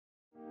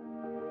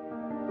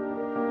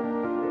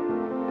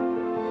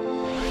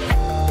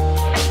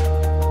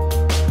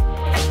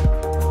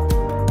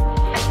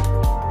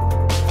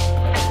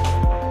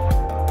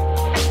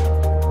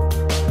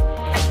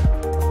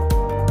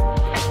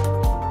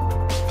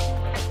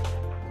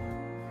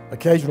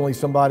Occasionally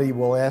somebody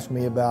will ask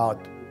me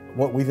about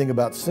what we think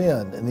about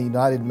sin in the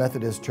United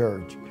Methodist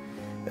Church.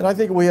 And I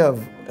think we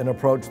have an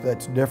approach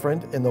that's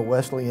different in the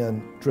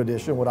Wesleyan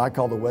tradition, what I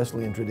call the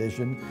Wesleyan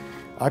tradition.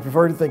 I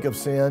prefer to think of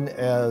sin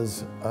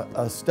as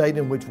a state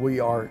in which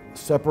we are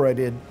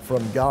separated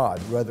from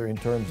God, rather in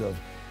terms of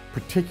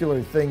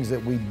particular things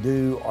that we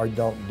do or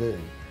don't do.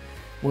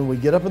 When we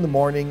get up in the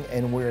morning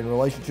and we're in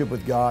relationship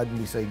with God and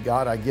we say,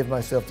 God, I give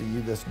myself to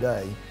you this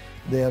day,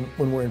 then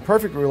when we're in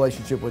perfect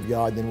relationship with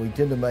God, then we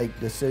tend to make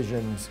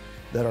decisions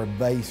that are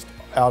based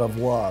out of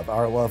love,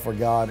 our love for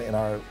God and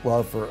our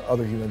love for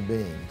other human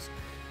beings.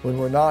 When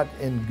we're not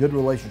in good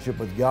relationship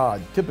with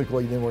God,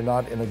 typically then we're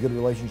not in a good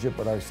relationship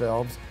with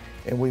ourselves,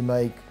 and we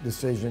make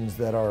decisions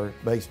that are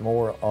based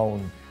more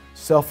on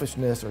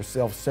selfishness or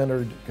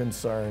self-centered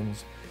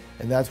concerns,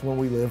 and that's when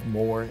we live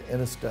more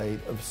in a state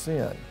of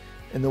sin.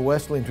 In the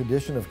Wesleyan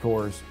tradition, of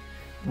course,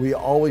 we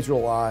always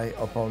rely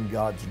upon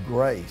God's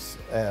grace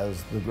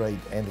as the great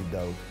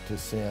antidote to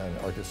sin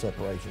or to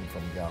separation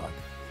from God.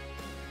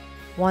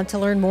 Want to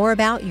learn more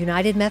about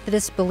United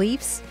Methodist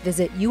beliefs?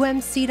 Visit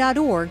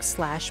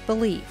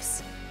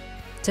umc.org/beliefs.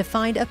 To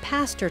find a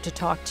pastor to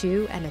talk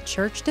to and a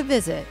church to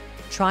visit,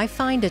 try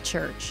Find a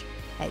Church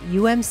at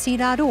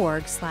umc.org/FAC.